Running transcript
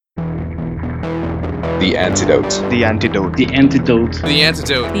The antidote. The antidote. The antidote. The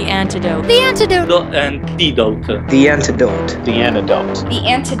antidote. The antidote. The antidote. The antidote. The antidote. The antidote. The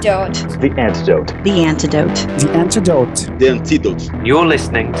antidote. The antidote. The antidote. The antidote. The antidote. You're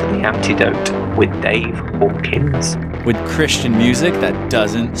listening to The Antidote with Dave Hawkins. With Christian music that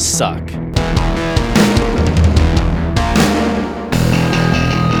doesn't suck.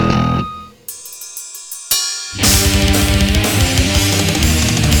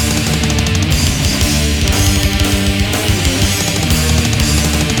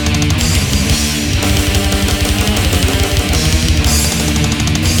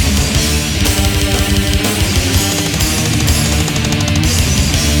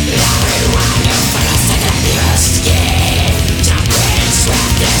 Everyone, for us to the skin, jumping,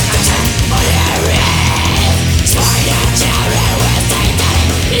 sweat,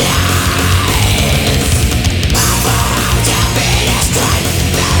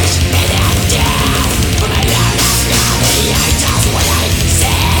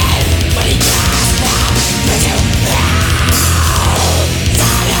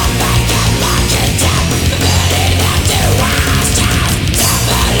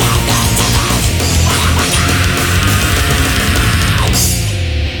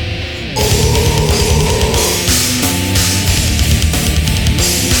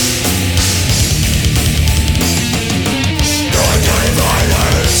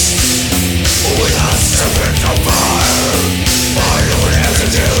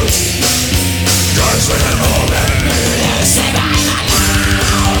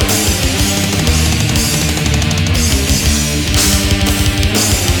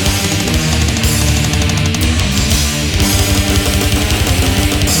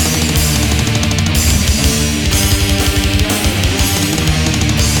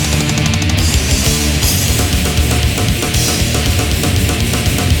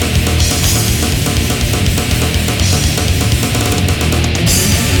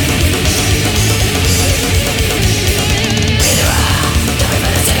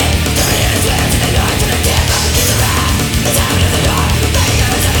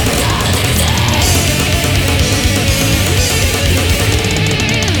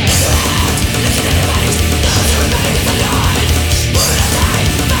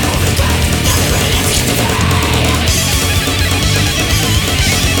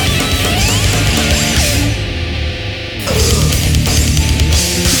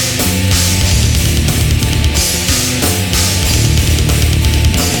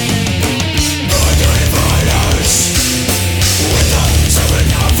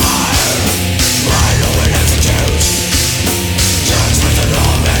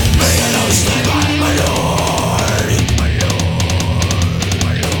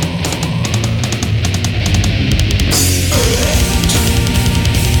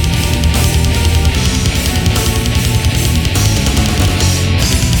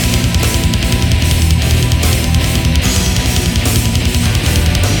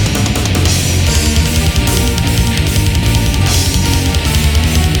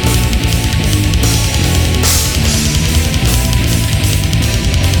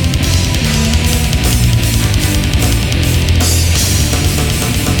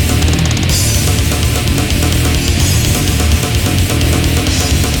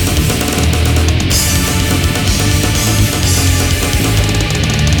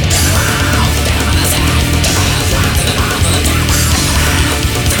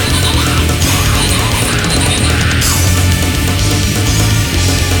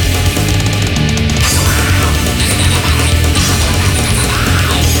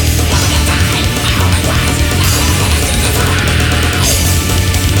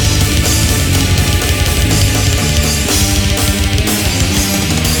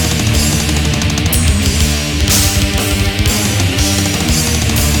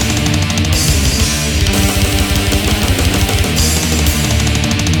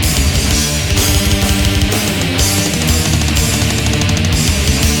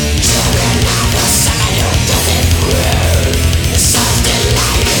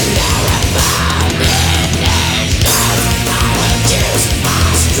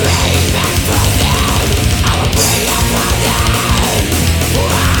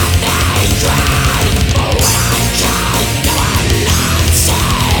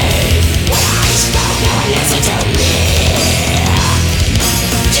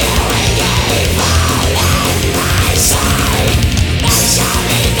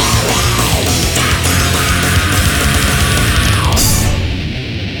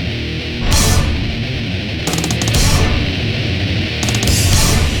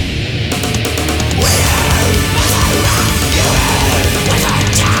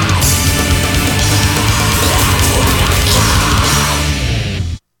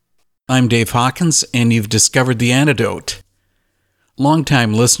 I'm Dave Hawkins, and you've discovered The Antidote.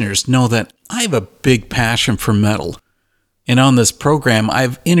 Longtime listeners know that I have a big passion for metal. And on this program,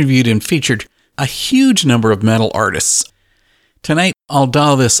 I've interviewed and featured a huge number of metal artists. Tonight, I'll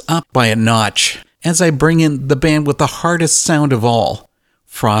dial this up by a notch as I bring in the band with the hardest sound of all,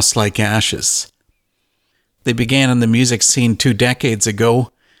 Frost Like Ashes. They began in the music scene 2 decades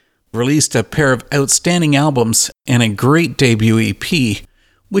ago, released a pair of outstanding albums and a great debut EP,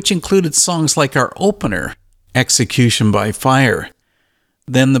 which included songs like our opener, Execution by Fire.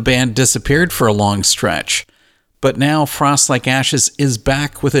 Then the band disappeared for a long stretch, but now Frost Like Ashes is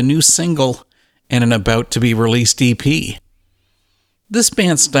back with a new single and an about-to-be-released EP. This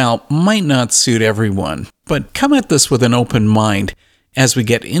band style might not suit everyone, but come at this with an open mind as we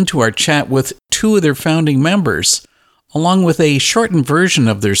get into our chat with 2 of their founding members, along with a shortened version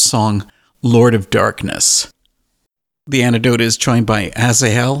of their song, Lord of Darkness. The Antidote is joined by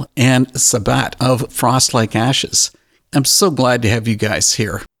Azael and Sabat of Frost Like Ashes. I'm so glad to have you guys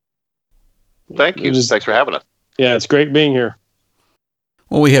here. Thank you. Thanks for having us. Yeah, it's great being here.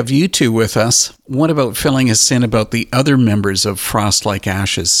 Well, we have you 2 with us. What about filling us in about the other members of Frost Like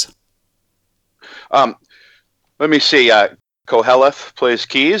Ashes? Let me see. Koheleth plays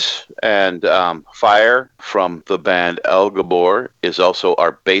keys, and Fire from the band El Gabor is also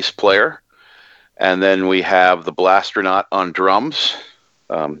our bass player. And then we have the Blastronaut on drums.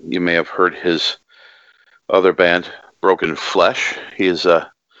 You may have heard his other band, Broken Flesh. He is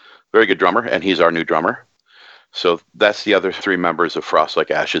a very good drummer, and he's our new drummer. So that's the other 3 members of Frost Like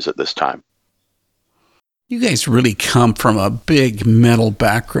Ashes at this time. You guys really come from a big metal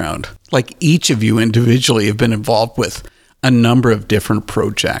background. Like each of you individually have been involved with a number of different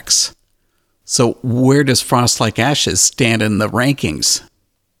projects. So where does Frost Like Ashes stand in the rankings?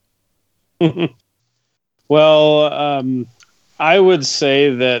 Well, I would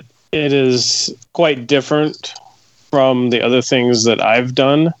say that it is quite different from the other things that I've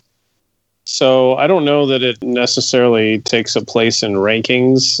done. So I don't know that it necessarily takes a place in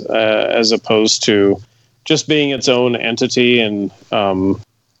rankings as opposed to just being its own entity and,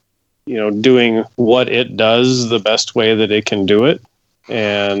 doing what it does the best way that it can do it.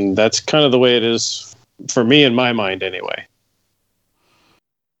 And that's kind of the way it is for me in my mind anyway.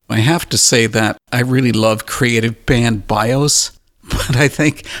 I have to say that I really love creative band bios, but I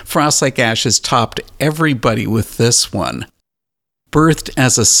think Frost Like Ashes topped everybody with this one. Birthed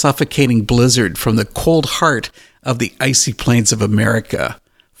as a suffocating blizzard from the cold heart of the icy plains of America,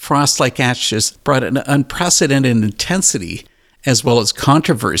 Frost Like Ashes brought an unprecedented intensity as well as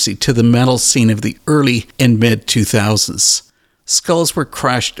controversy to the metal scene of the early and mid-2000s. Skulls were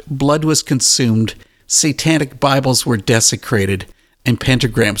crushed, blood was consumed, satanic Bibles were desecrated, and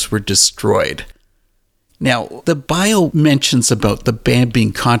pentagrams were destroyed. Now, the bio mentions about the band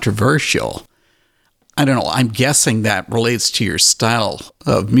being controversial. I don't know, I'm guessing that relates to your style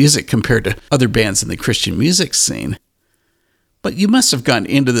of music compared to other bands in the Christian music scene. But you must have gone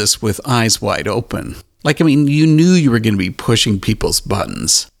into this with eyes wide open. You knew you were going to be pushing people's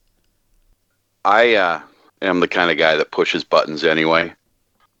buttons. I am the kind of guy that pushes buttons anyway.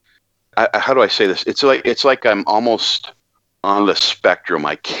 How do I say this? It's like I'm almost on the spectrum.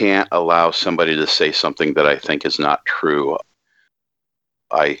 I can't allow somebody to say something that I think is not true.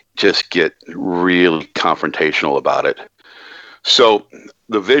 I just get really confrontational about it. So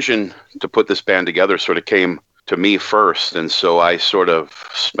the vision to put this band together sort of came to me first. And so I sort of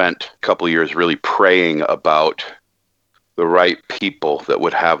spent a couple of years really praying about the right people that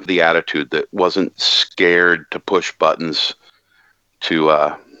would have the attitude that wasn't scared to push buttons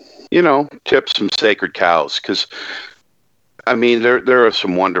to, tip some sacred cows. Because, there are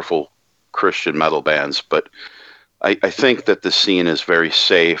some wonderful Christian metal bands, but I think that the scene is very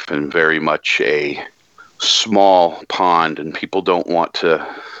safe and very much a small pond, and people don't want to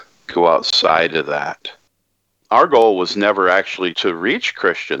go outside of that. Our goal was never actually to reach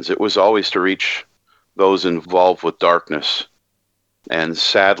Christians. It was always to reach those involved with darkness. And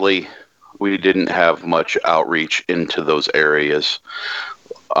sadly, we didn't have much outreach into those areas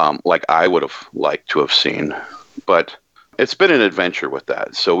like I would have liked to have seen. But it's been an adventure with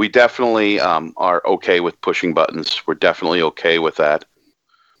that. So we definitely are okay with pushing buttons. We're definitely okay with that.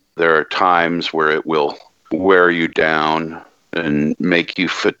 There are times where it will wear you down and make you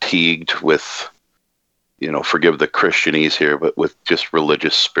fatigued with, forgive the Christianese here, but with just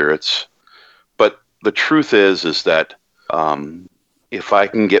religious spirits. But the truth is that if I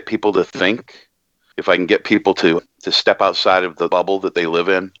can get people to think, if I can get people to step outside of the bubble that they live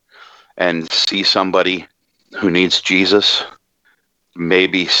in and see somebody who needs Jesus,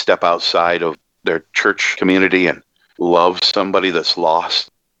 maybe step outside of their church community and love somebody that's lost,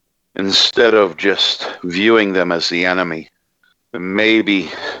 instead of just viewing them as the enemy, maybe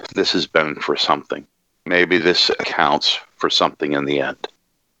this has been for something. Maybe this accounts for something in the end.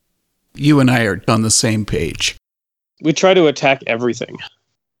 You and I are on the same page. We try to attack everything,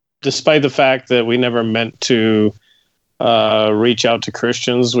 despite the fact that we never meant to reach out to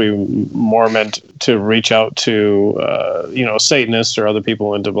Christians. We more meant to reach out to, Satanists or other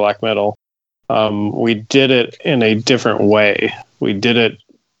people into black metal. We did it in a different way. We did it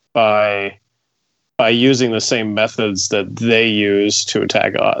by using the same methods that they use to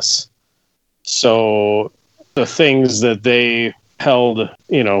attack us. So the things that they held,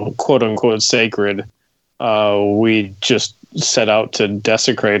 quote unquote sacred, we just set out to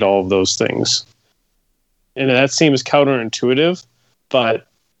desecrate all of those things. And that seems counterintuitive, but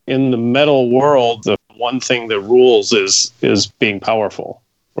in the metal world, the one thing that rules is being powerful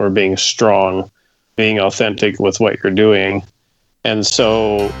or being strong, being authentic with what you're doing. And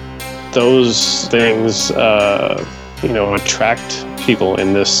so those things, attract people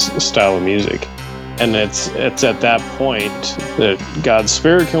in this style of music. And it's at that point that God's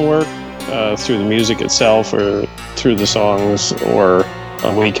Spirit can work through the music itself or through the songs, or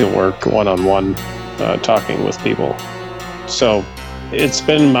we can work one-on-one talking with people. So it's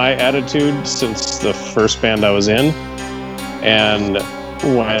been my attitude since the first band I was in. And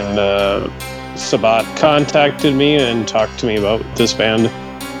when Sabbat contacted me and talked to me about this band,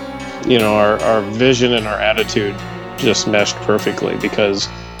 our vision and our attitude just meshed perfectly, because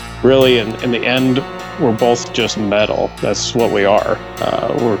really in the end, we're both just metal. That's what we are.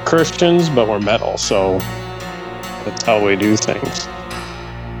 We're Christians, but we're metal, so that's how we do things.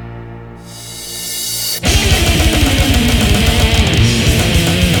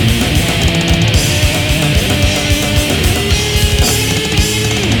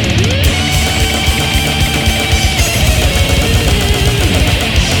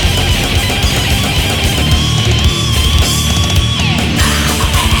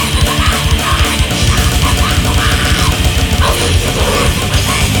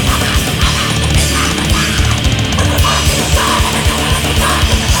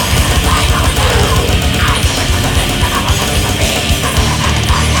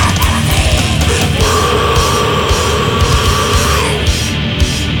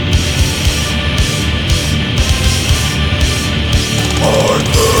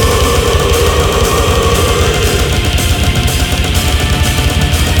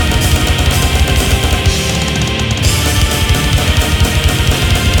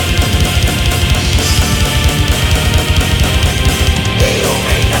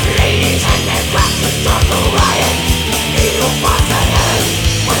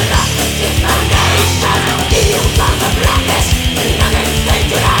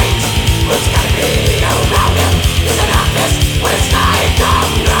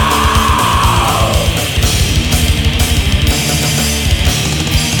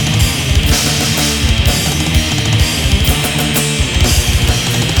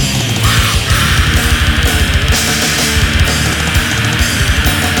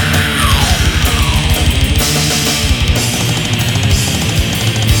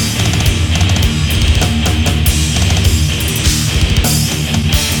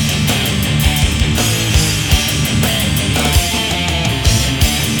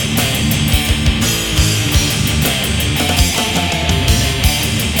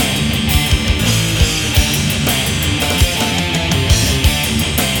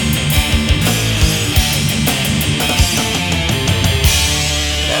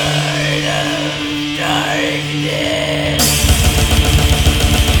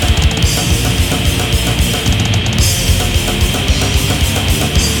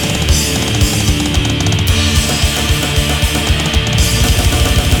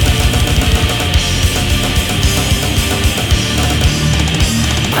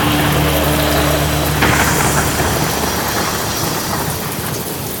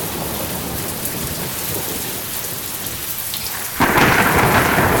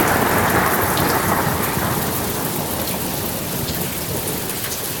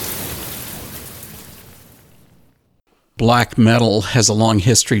 Black metal has a long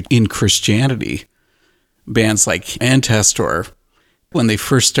history in Christianity. Bands like Antestor, when they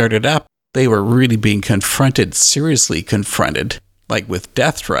first started up, they were really being seriously confronted, like with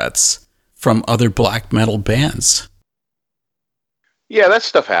death threats from other black metal bands. Yeah, that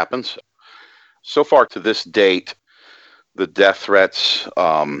stuff happens. So far to this date, the death threats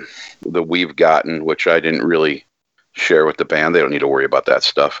that we've gotten, which I didn't really share with the band, they don't need to worry about that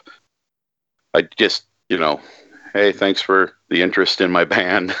stuff. I just, hey, thanks for the interest in my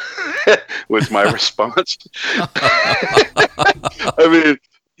band was my response. I mean,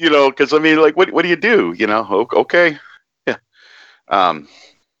 because I mean, like, what do you do? Okay, yeah.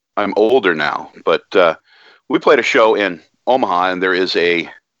 I'm older now, but we played a show in Omaha, and there is a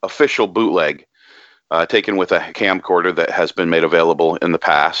official bootleg taken with a camcorder that has been made available in the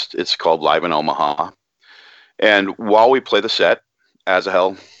past. It's called Live in Omaha. And while we play the set,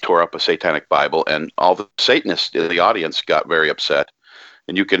 Azahel tore up a satanic Bible, and all the Satanists in the audience got very upset.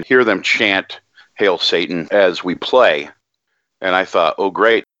 And you can hear them chant Hail Satan as we play. And I thought, oh,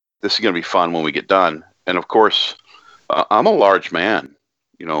 great, this is going to be fun when we get done. And of course, I'm a large man.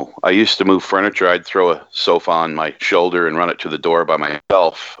 I used to move furniture. I'd throw a sofa on my shoulder and run it to the door by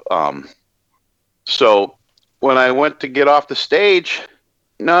myself. So when I went to get off the stage,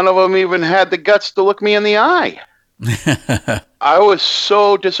 none of them even had the guts to look me in the eye. I was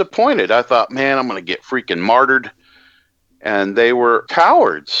so disappointed. I thought, man, I'm going to get freaking martyred. And they were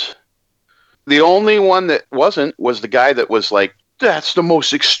cowards. The only one that wasn't was the guy that was like, that's the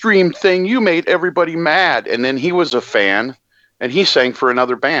most extreme thing. You made everybody mad. And then he was a fan, and he sang for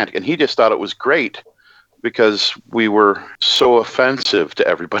another band, and he just thought it was great because we were so offensive to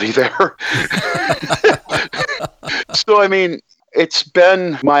everybody there. So, I mean, it's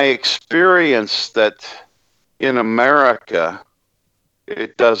been my experience that in America,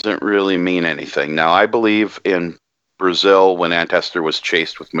 it doesn't really mean anything. Now, I believe in Brazil when Antester was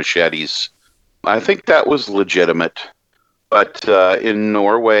chased with machetes. I think that was legitimate. But in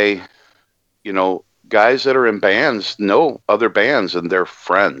Norway, guys that are in bands know other bands and they're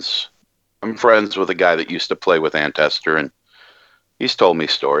friends. I'm friends with a guy that used to play with Antester, and he's told me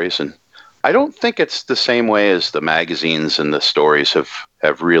stories. And I don't think it's the same way as the magazines and the stories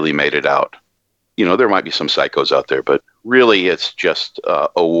have really made it out. There might be some psychos out there, but really it's just a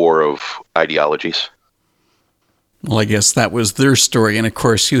war of ideologies. Well, I guess that was their story, and of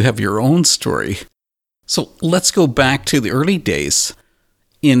course you have your own story. So let's go back to the early days.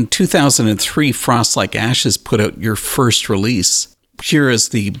 In 2003, Frost Like Ashes put out your first release, Pure as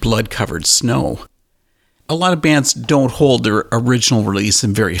the Blood-Covered Snow. A lot of bands don't hold their original release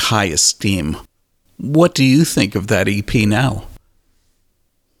in very high esteem. What do you think of that EP now?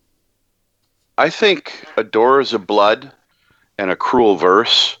 I think Adorers of Blood and A Cruel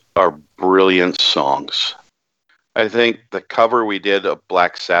Verse are brilliant songs. I think the cover we did of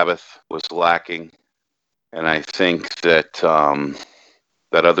Black Sabbath was lacking. And I think that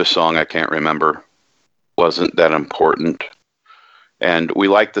that other song, I can't remember, wasn't that important. And we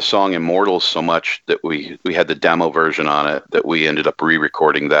liked the song Immortals so much that we had the demo version on it that we ended up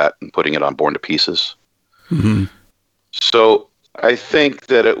re-recording that and putting it on Born to Pieces. Mm-hmm. So I think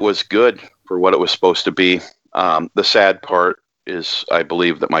that it was good for what it was supposed to be. The sad part is I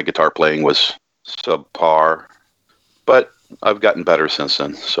believe that my guitar playing was subpar, but I've gotten better since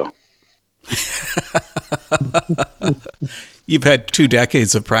then, so... You've had 2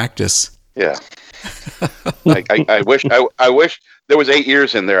 decades of practice. Yeah. I wish there was 8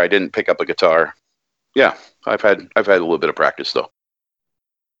 years in there I didn't pick up a guitar. Yeah, I've had a little bit of practice though.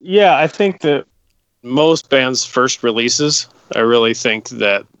 Yeah, I think that most bands' first releases, I really think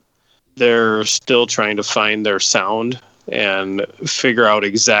that they're still trying to find their sound and figure out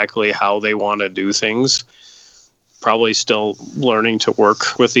exactly how they want to do things. Probably still learning to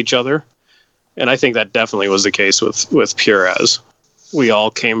work with each other. And I think that definitely was the case with Pure As. We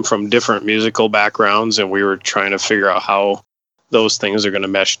all came from different musical backgrounds, and we were trying to figure out how those things are going to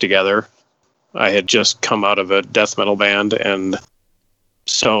mesh together. I had just come out of a death metal band, and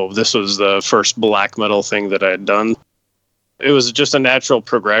so this was the first black metal thing that I had done. It was just a natural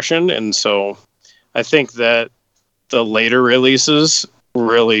progression, and so I think that the later releases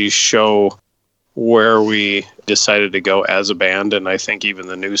really show where we decided to go as a band, and I think even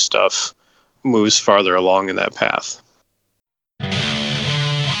the new stuff moves farther along in that path.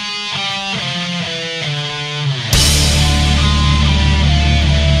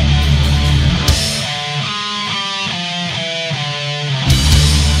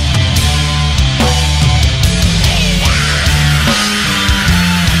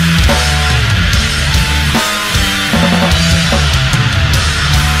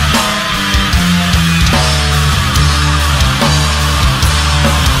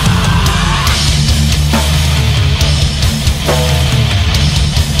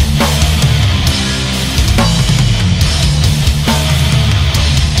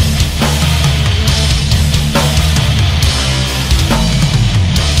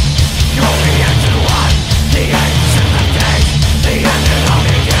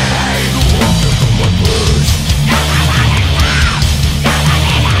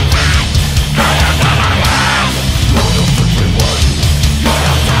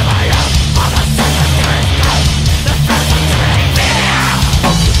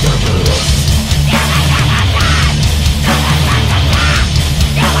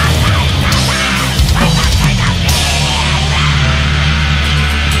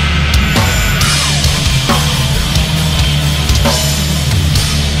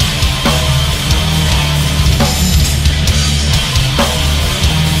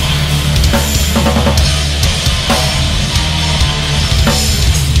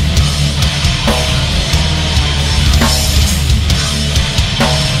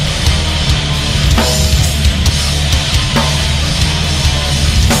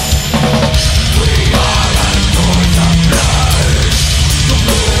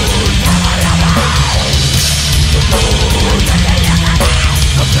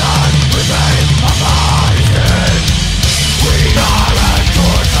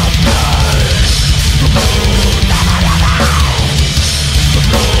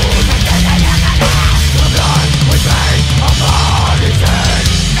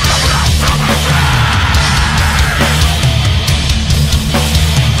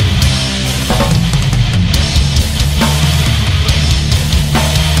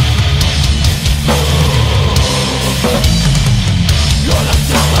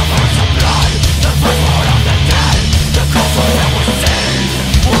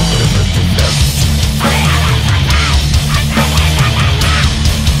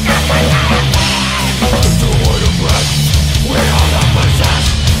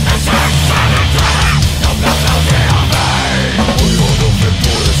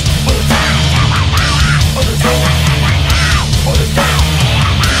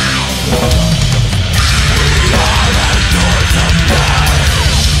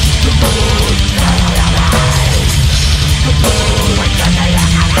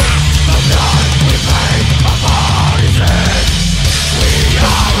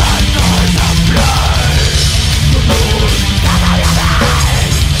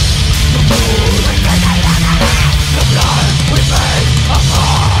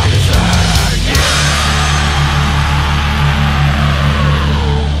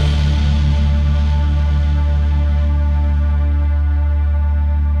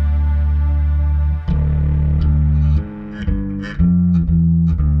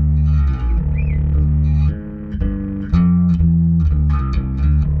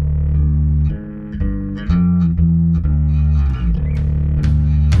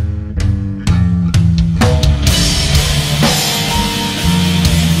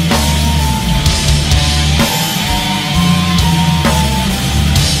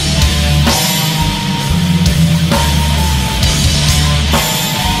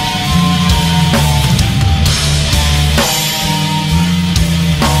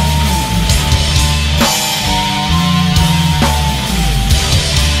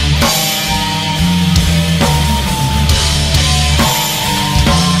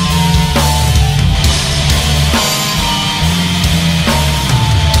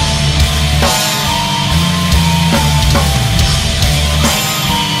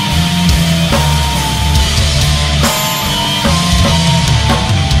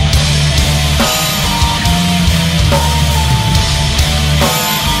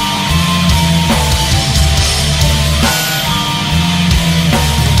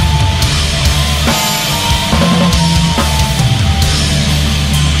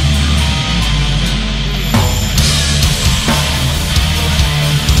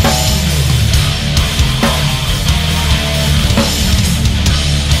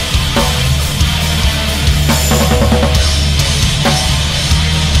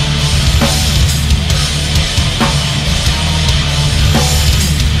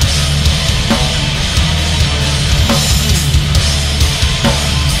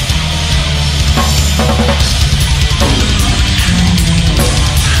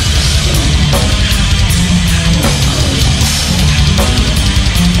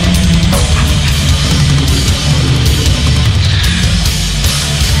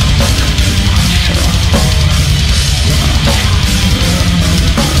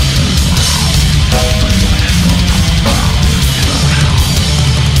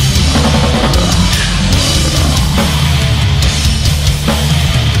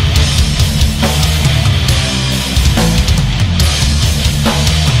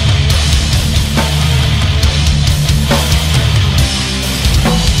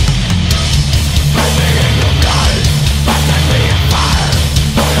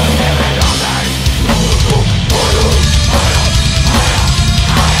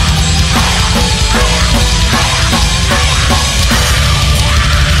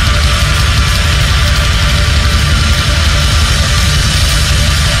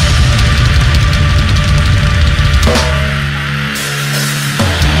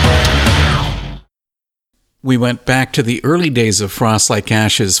 We went back to the early days of Frost Like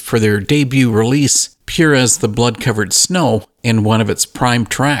Ashes for their debut release, Pure as the Blood-Covered Snow, in one of its prime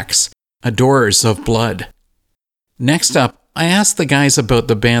tracks, Adorers of Blood. Next up, I asked the guys about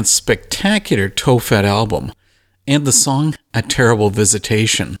the band's spectacular Tophet album and the song A Terrible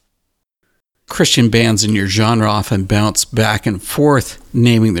Visitation. Christian bands in your genre often bounce back and forth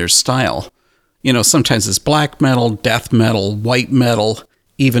naming their style. You know, sometimes it's black metal, death metal, white metal,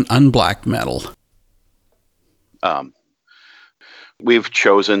 even unblack metal. We've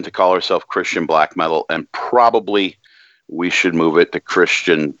chosen to call ourselves Christian black metal, and probably we should move it to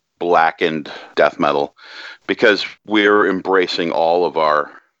Christian blackened death metal, because we're embracing all of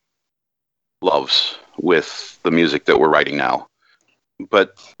our loves with the music that we're writing now.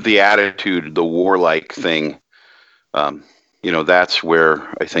 But the attitude, the warlike thing, that's where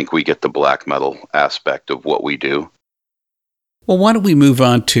I think we get the black metal aspect of what we do. Well, why don't we move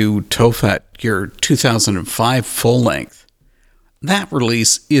on to Tophet, your 2005 full-length? That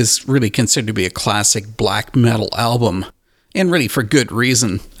release is really considered to be a classic black metal album, and really for good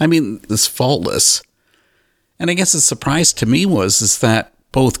reason. I mean, it's faultless. And I guess the surprise to me is that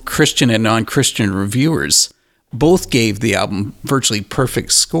both Christian and non-Christian reviewers both gave the album virtually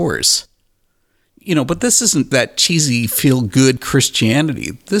perfect scores. But this isn't that cheesy, feel-good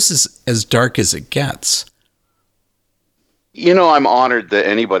Christianity. This is as dark as it gets. I'm honored that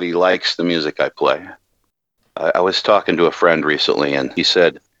anybody likes the music I play. I was talking to a friend recently, and he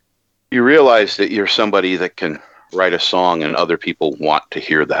said, you realize that you're somebody that can write a song and other people want to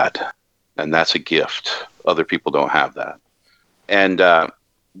hear that. And that's a gift. Other people don't have that. And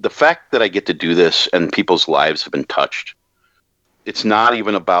the fact that I get to do this and people's lives have been touched, it's not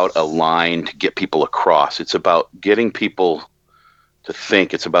even about a line to get people across. It's about getting people to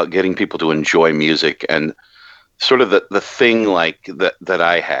think. It's about getting people to enjoy music, and sort of the thing like that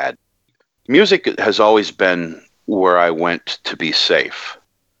I had. Music has always been where I went to be safe.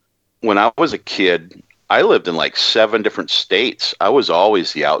 When I was a kid, I lived in like 7 different states. I was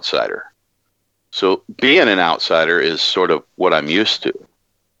always the outsider. So being an outsider is sort of what I'm used to.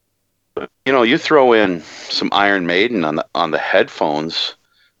 But, you throw in some Iron Maiden on the headphones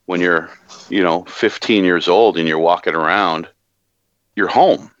when you're, 15 years old and you're walking around, you're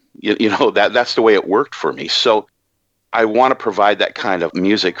home. That's the way it worked for me. So I want to provide that kind of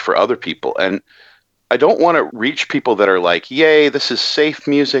music for other people. And I don't want to reach people that are like, yay, this is safe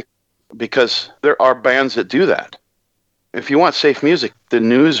music, because there are bands that do that. If you want safe music, the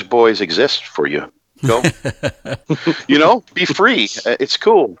Newsboys exist for you. Go, be free. It's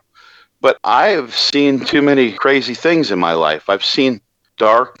cool. But I've seen too many crazy things in my life. I've seen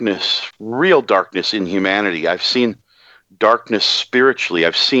darkness, real darkness in humanity. I've seen darkness spiritually.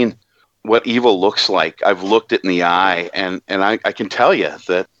 I've seen what evil looks like. I've looked it in the eye, and I can tell you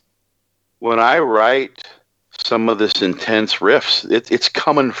that when I write some of this intense riffs, it's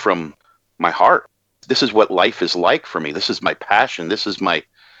coming from my heart. This is what life is like for me. This is my passion. This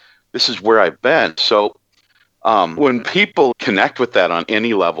is where I've been. So when people connect with that on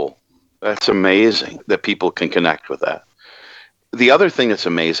any level, that's amazing that people can connect with that. The other thing that's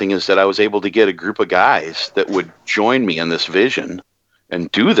amazing is that I was able to get a group of guys that would join me in this vision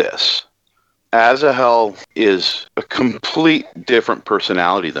and do this. Azahel is a complete different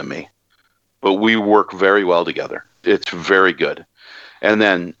personality than me, but we work very well together. It's very good. And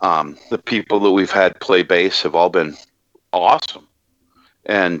then the people that we've had play bass have all been awesome.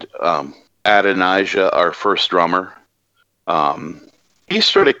 And Adonijah, our first drummer, he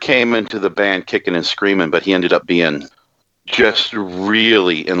sort of came into the band kicking and screaming, but he ended up being just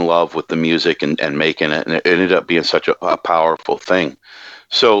really in love with the music and making it. And it ended up being such a powerful thing.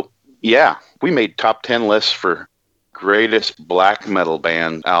 So, yeah, we made top 10 lists for greatest black metal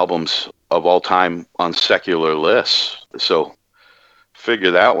band albums of all time on secular lists. So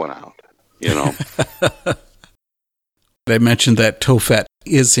figure that one out, I mentioned that Tophet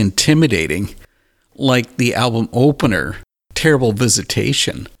is intimidating, like the album opener, Terrible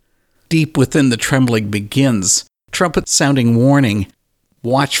Visitation. Deep within the trembling begins, trumpet-sounding warning,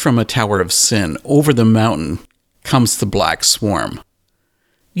 watch from a tower of sin, over the mountain comes the black swarm.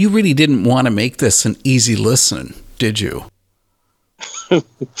 You really didn't want to make this an easy listen, did you?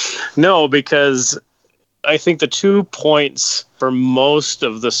 No, because I think the 2 points for most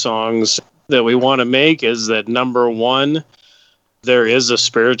of the songs that we want to make is that, number one, there is a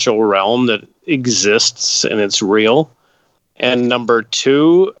spiritual realm that exists and it's real. And number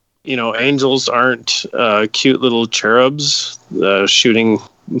two, angels aren't cute little cherubs shooting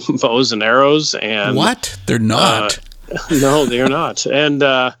bows and arrows. And what? They're not. No, they're not. And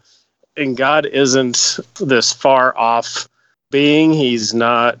God isn't this far off being. He's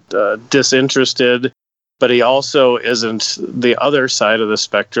not disinterested. but he also isn't the other side of the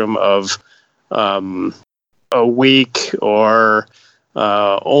spectrum of a weak or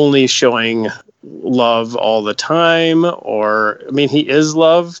only showing love all the time. Or, I mean, he is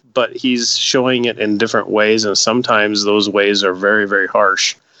love, but he's showing it in different ways, and sometimes those ways are very, very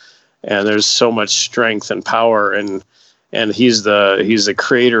harsh. And there's so much strength and power, and he's the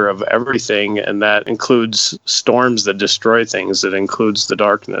creator of everything, and that includes storms that destroy things. That includes the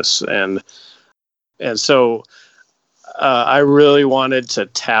darkness, and so I really wanted to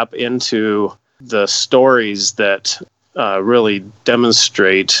tap into the stories that really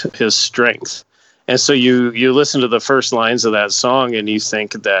demonstrate his strength. And so you listen to the first lines of that song, and you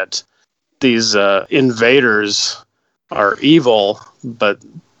think that these invaders are evil, but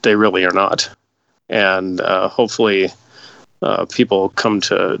they really are not. And hopefully people come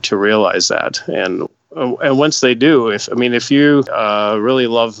to realize that. And once they do, if you really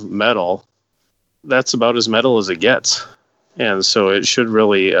love metal, that's about as metal as it gets. And so it should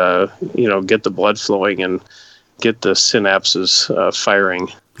really get the blood flowing and get the synapses firing.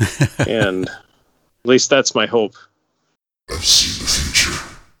 And at least that's my hope. I've seen the future,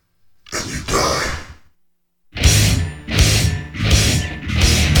 and you die.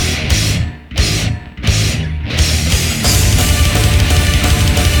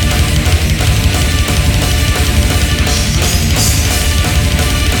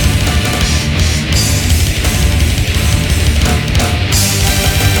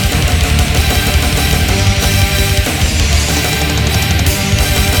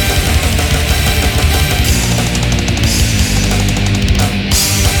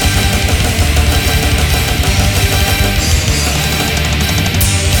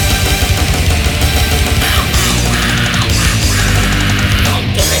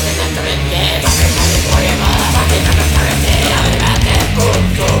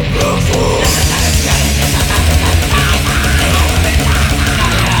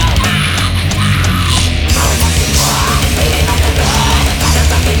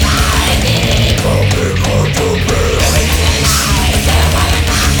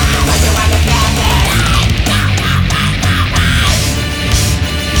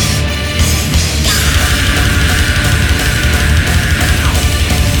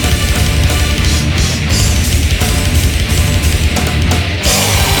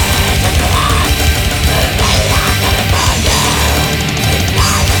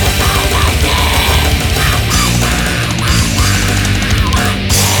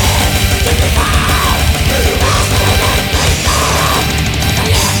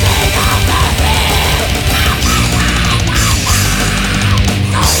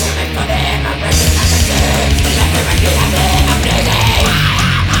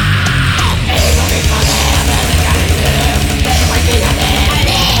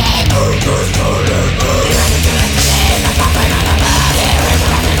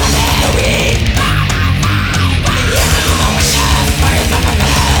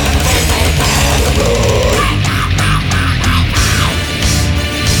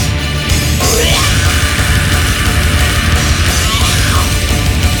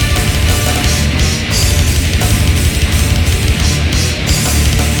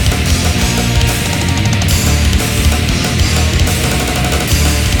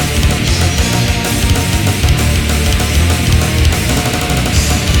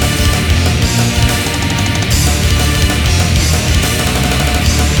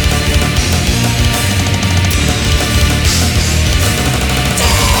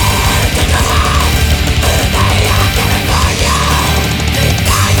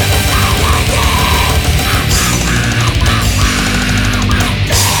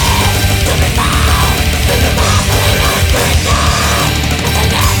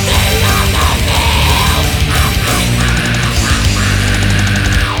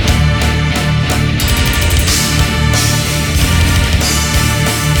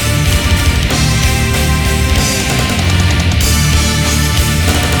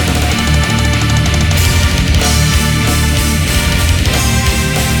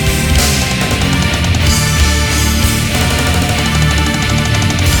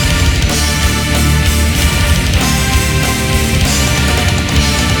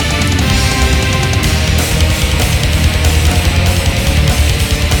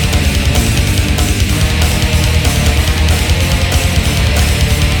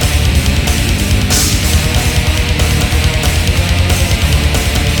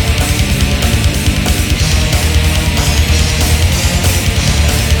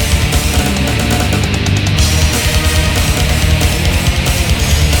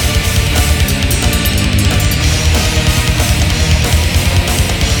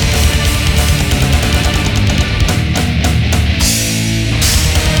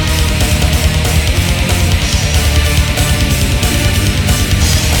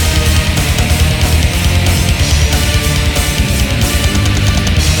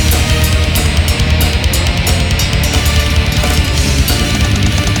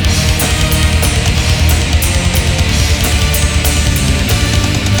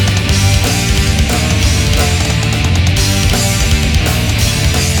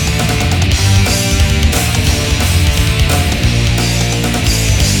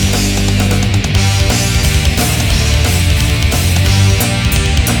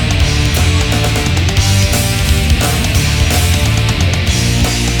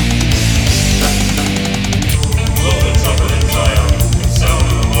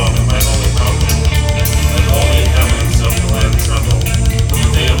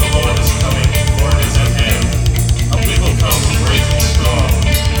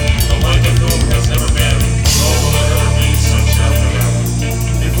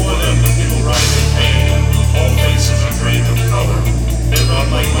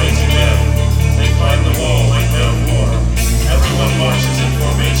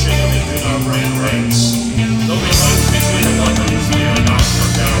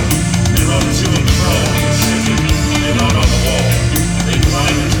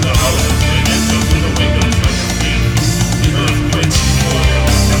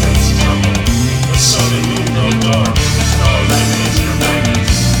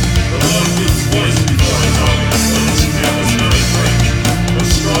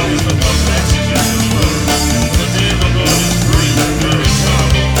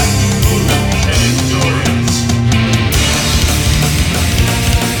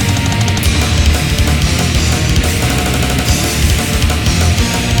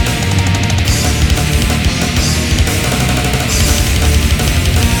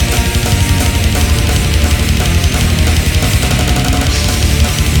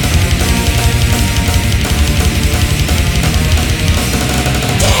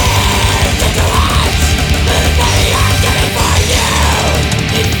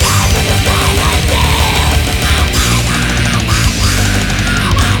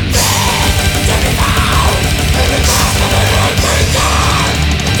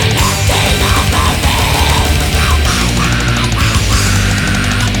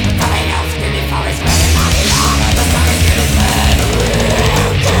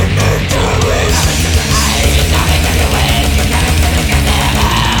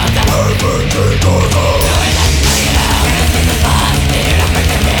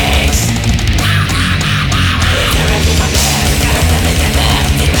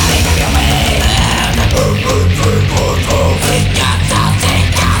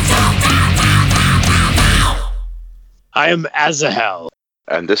 I am Azahel.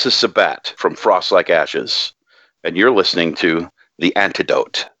 And this is Sabat from Frost Like Ashes. And you're listening to The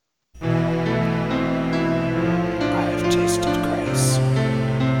Antidote. I have tasted grace,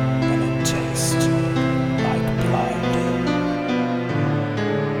 and it tastes like blood.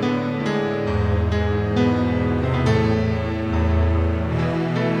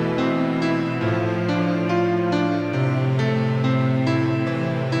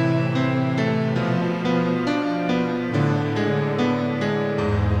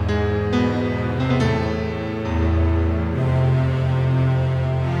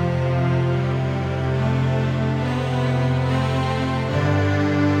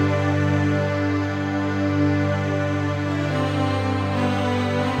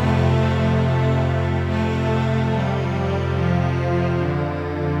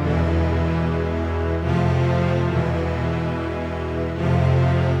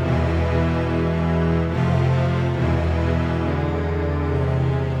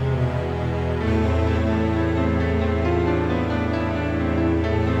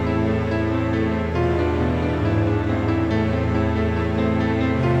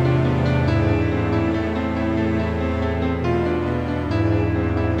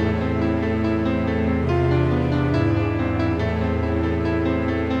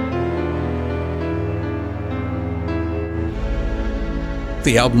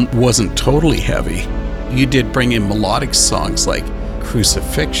 The album wasn't totally heavy. You did bring in melodic songs like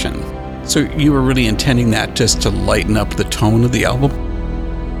Crucifixion. So you were really intending that just to lighten up the tone of the album?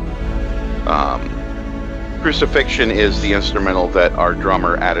 Crucifixion is the instrumental that our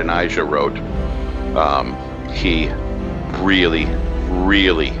drummer Adonijah wrote. He really,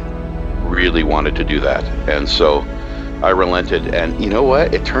 really, really wanted to do that. And so I relented. And you know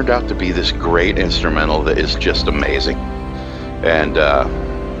what? It turned out to be this great instrumental that is just amazing. And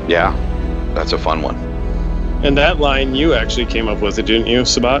yeah, that's a fun one. And that line you actually came up with it, didn't you,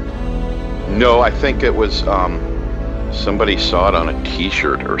 Sabat? No, I think it was somebody saw it on a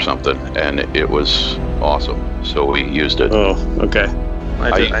t-shirt or something, and it was awesome. So we used it. Oh, okay.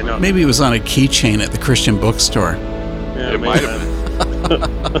 I know. Maybe it was on a keychain at the Christian bookstore. Yeah, it might have been.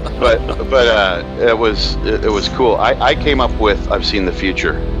 but it was cool. I came up with "I've Seen the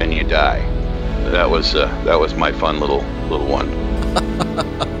Future and You Die." That was my fun little one.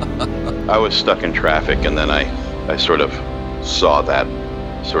 I was stuck in traffic, and then I sort of saw that,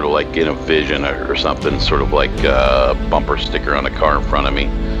 sort of like in a vision or something, sort of like a bumper sticker on a car in front of me.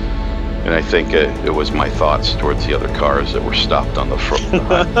 And I think it was my thoughts towards the other cars that were stopped on the front.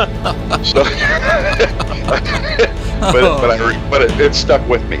 So, but it stuck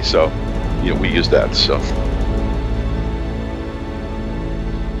with me, so we used that. So.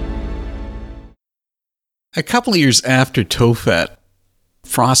 A couple of years after Tophet,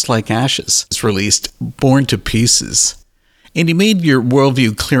 Frost Like Ashes was released, Born to Pieces. And you made your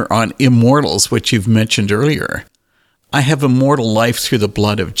worldview clear on Immortals, which you've mentioned earlier. I have immortal life through the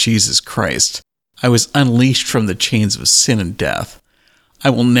blood of Jesus Christ. I was unleashed from the chains of sin and death. I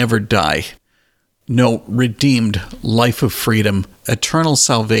will never die. No, redeemed life of freedom, eternal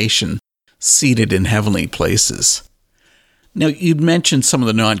salvation, seated in heavenly places. Now, you'd mentioned some of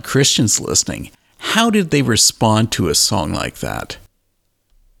the non-Christians listening. How did they respond to a song like that?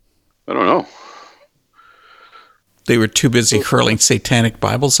 I don't know. They were too busy hurling satanic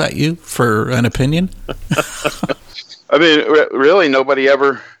Bibles at you for an opinion? I mean, really, nobody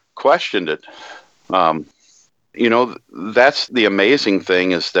ever questioned it. That's the amazing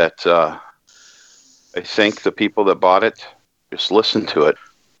thing, is that I think the people that bought it just listened to it.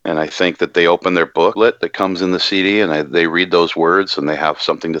 And I think that they open their booklet that comes in the CD, and they read those words, and they have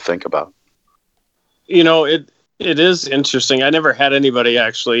something to think about. It is interesting. I never had anybody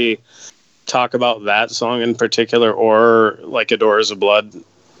actually talk about that song in particular, or like A Door Is a Blood.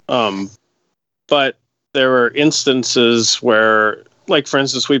 But there were instances where, like, for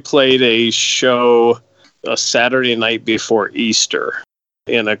instance, we played a show a Saturday night before Easter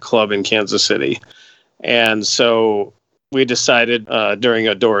in a club in Kansas City. And so we decided during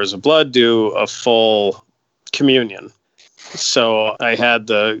A Door Is a Blood, do a full communion. So I had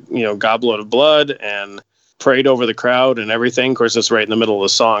the, goblet of blood and prayed over the crowd and everything. Of course, it's right in the middle of the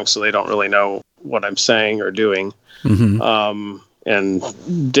song, so they don't really know what I'm saying or doing. Mm-hmm.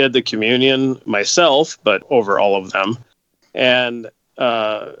 And did the communion myself, but over all of them. And,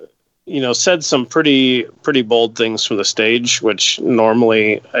 said some pretty bold things from the stage, which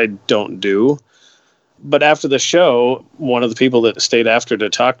normally I don't do. But after the show, one of the people that stayed after to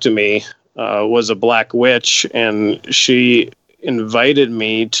talk to me was a black witch, and she invited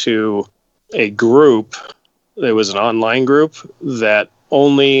me to a group. There was an online group that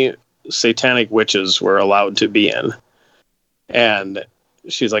only satanic witches were allowed to be in. And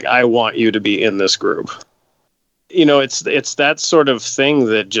she's like, I want you to be in this group. You know, it's that sort of thing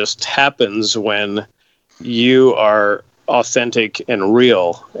that just happens when you are authentic and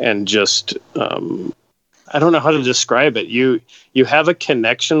real and just, I don't know how to describe it. You have a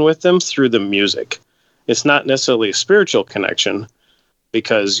connection with them through the music. It's not necessarily a spiritual connection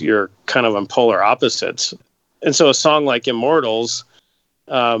because you're kind of on polar opposites. And so a song like Immortals,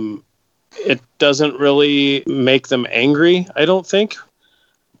 it doesn't really make them angry, I don't think,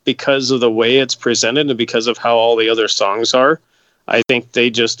 because of the way it's presented and because of how all the other songs are. I think they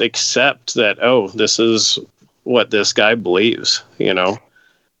just accept that, oh, this is what this guy believes, you know,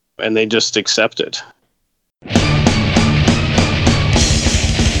 and they just accept it.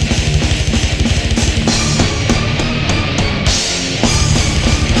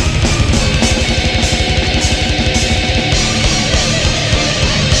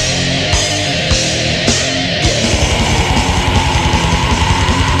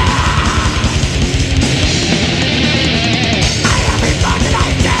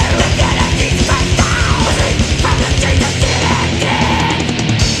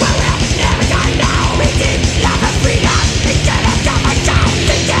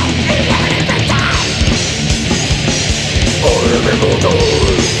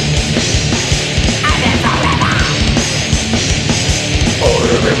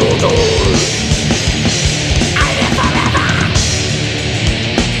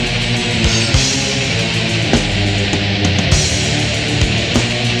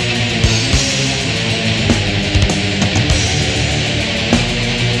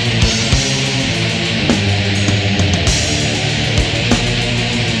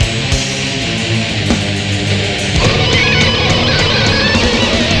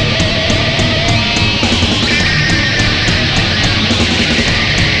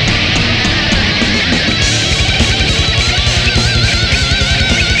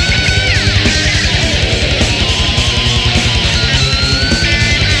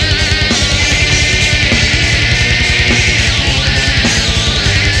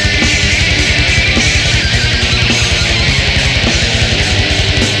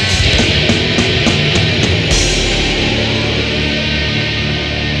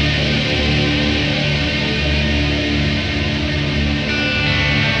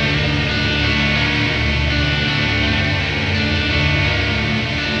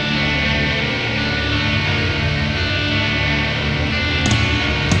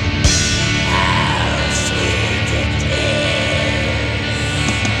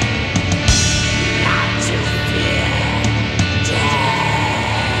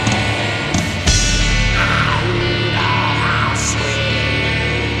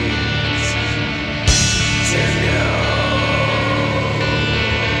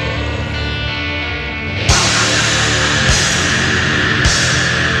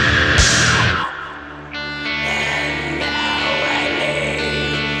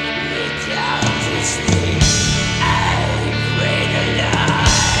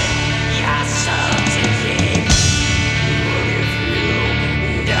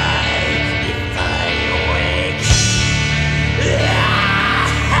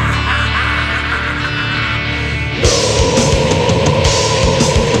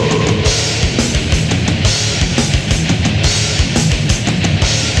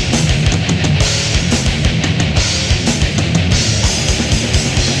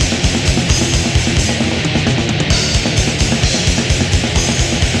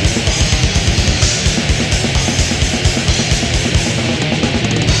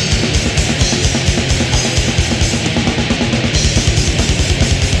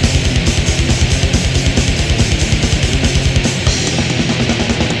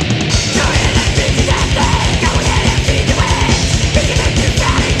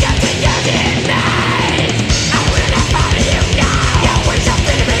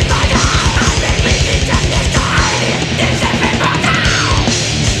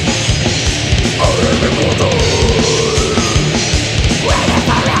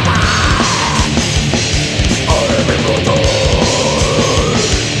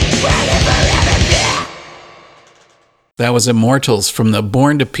 That was Immortals from the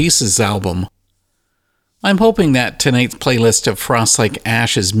Born to Pieces album. I'm hoping that tonight's playlist of Frost Like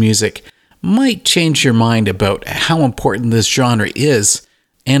Ashes music might change your mind about how important this genre is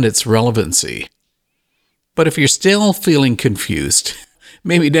and its relevancy. But if you're still feeling confused,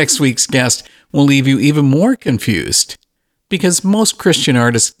 maybe next week's guest will leave you even more confused, because most Christian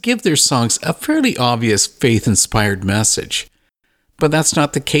artists give their songs a fairly obvious faith-inspired message. But that's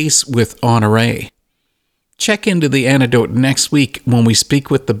not the case with Honoré. Check into The Antidote next week when we speak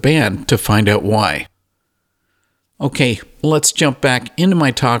with the band to find out why. Okay, let's jump back into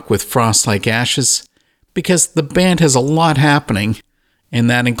my talk with Frost Like Ashes, because the band has a lot happening, and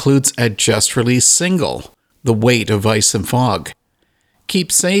that includes a just-released single, The Weight of Ice and Fog.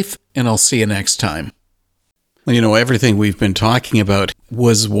 Keep safe, and I'll see you next time. Well, you know, everything we've been talking about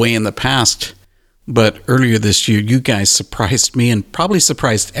was way in the past, but earlier this year, you guys surprised me and probably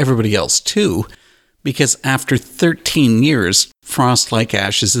surprised everybody else too, because after 13 years, Frost Like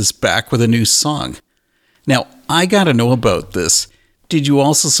Ashes is back with a new song. Now, I gotta know about this. Did you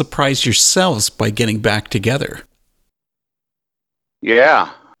also surprise yourselves by getting back together?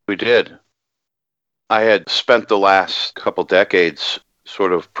 Yeah, we did. I had spent the last couple decades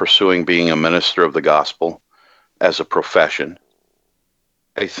sort of pursuing being a minister of the gospel as a profession.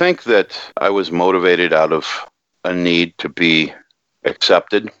 I think that I was motivated out of a need to be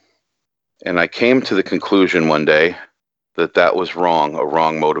accepted. And I came to the conclusion one day that that was wrong, a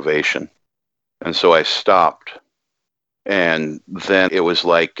wrong motivation. And so I stopped. And then it was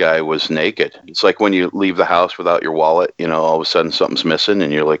like I was naked. It's like when you leave the house without your wallet, you know, all of a sudden something's missing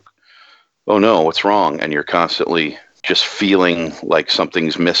and you're like, oh no, what's wrong? And you're constantly just feeling like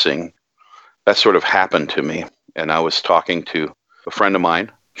something's missing. That sort of happened to me. And I was talking to a friend of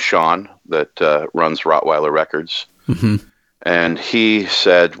mine, Sean, that runs Rottweiler Records. Mm-hmm. And he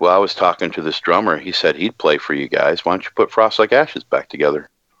said, well, I was talking to this drummer. He said he'd play for you guys. Why don't you put Frost Like Ashes back together?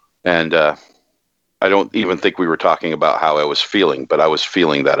 And I don't even think we were talking about how I was feeling, but I was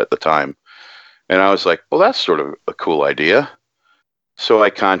feeling that at the time. And I was like, well, that's sort of a cool idea. So I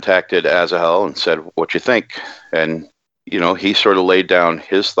contacted Azahel and said, what you think? And, you know, he sort of laid down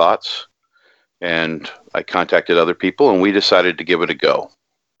his thoughts, and I contacted other people, and we decided to give it a go.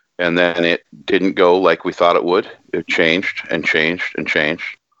 And then it didn't go like we thought it would. It changed and changed and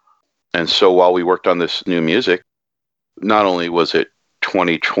changed. And so while we worked on this new music, not only was it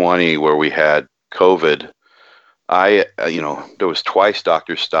 2020 where we had COVID, there was twice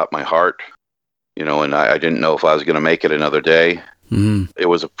doctors stopped my heart, you know, and I didn't know if I was going to make it another day. Mm-hmm. It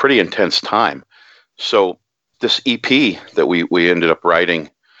was a pretty intense time. So this EP that we ended up writing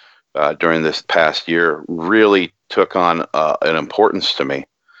during this past year really took on an importance to me,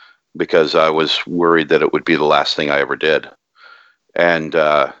 because I was worried that it would be the last thing I ever did. And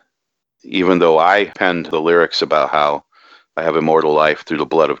even though I penned the lyrics about how I have immortal life through the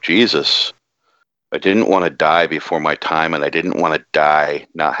blood of Jesus, I didn't want to die before my time, and I didn't want to die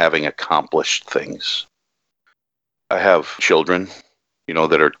not having accomplished things. I have children, you know,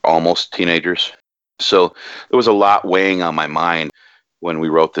 that are almost teenagers. So there was a lot weighing on my mind when we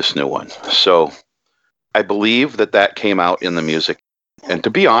wrote this new one. So I believe that came out in the music. And to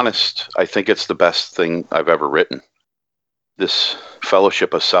be honest, I think it's the best thing I've ever written. This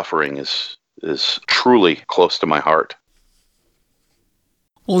fellowship of suffering is truly close to my heart.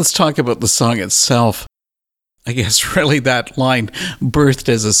 Well, let's talk about the song itself. I guess really that line, birthed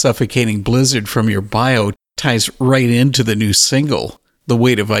as a suffocating blizzard from your bio, ties right into the new single, The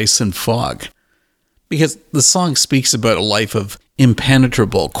Weight of Ice and Fog. Because the song speaks about a life of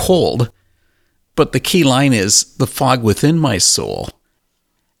impenetrable cold, but the key line is the fog within my soul.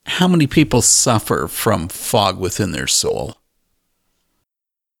 How many people suffer from fog within their soul?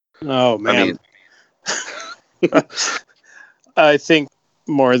 Oh, man. I think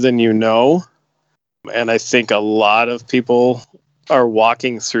more than you know. And I think a lot of people are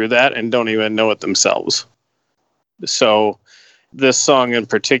walking through that and don't even know it themselves. So this song in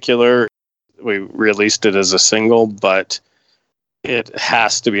particular, we released it as a single, but it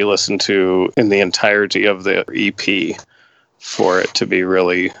has to be listened to in the entirety of the EP for it to be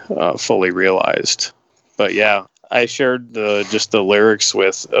really fully realized. But yeah, I shared just the lyrics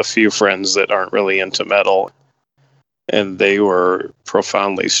with a few friends that aren't really into metal, and they were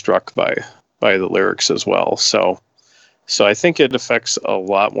profoundly struck by the lyrics as well. So I think it affects a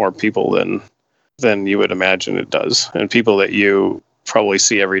lot more people than you would imagine it does, and people that you probably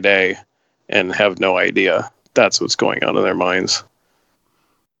see every day and have no idea that's what's going on in their minds.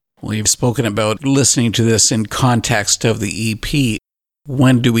 Well, you've spoken about listening to this in context of the EP.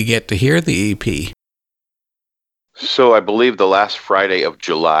 When do we get to hear the EP? So I believe the last Friday of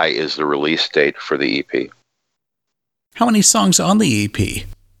July is the release date for the EP. How many songs on the EP?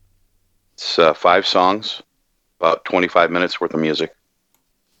 It's 5 songs, about 25 minutes worth of music.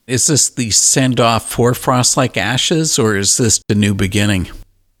 Is this the send-off for Frost Like Ashes, or is this the new beginning?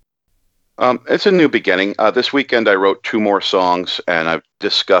 It's a new beginning. This weekend I wrote 2 more songs, and I've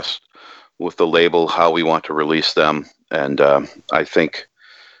discussed with the label how we want to release them. And I think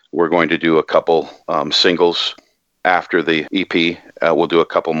we're going to do a couple singles after the EP. We'll do a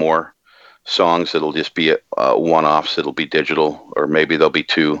couple more songs. It'll just be one-offs. It'll be digital, or maybe there'll be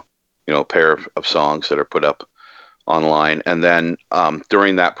 2, pair of songs that are put up online. And then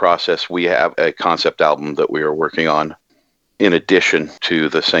during that process, we have a concept album that we are working on in addition to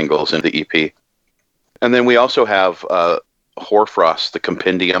the singles and the EP. And then we also have Hoarfrost, the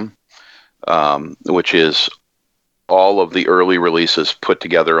Compendium, which is all of the early releases put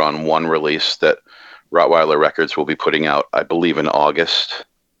together on one release that Rottweiler Records will be putting out, I believe, in August.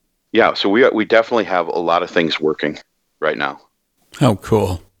 Yeah, so we definitely have a lot of things working right now. Oh,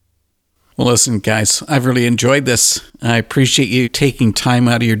 cool. Well, listen, guys, I've really enjoyed this. I appreciate you taking time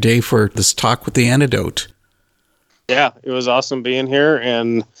out of your day for this talk with The Antidote. Yeah, it was awesome being here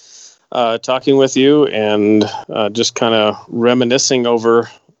and talking with you and just kind of reminiscing over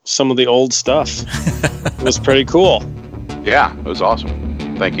some of the old stuff. It was pretty cool. Yeah, it was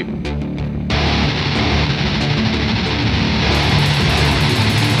awesome. Thank you.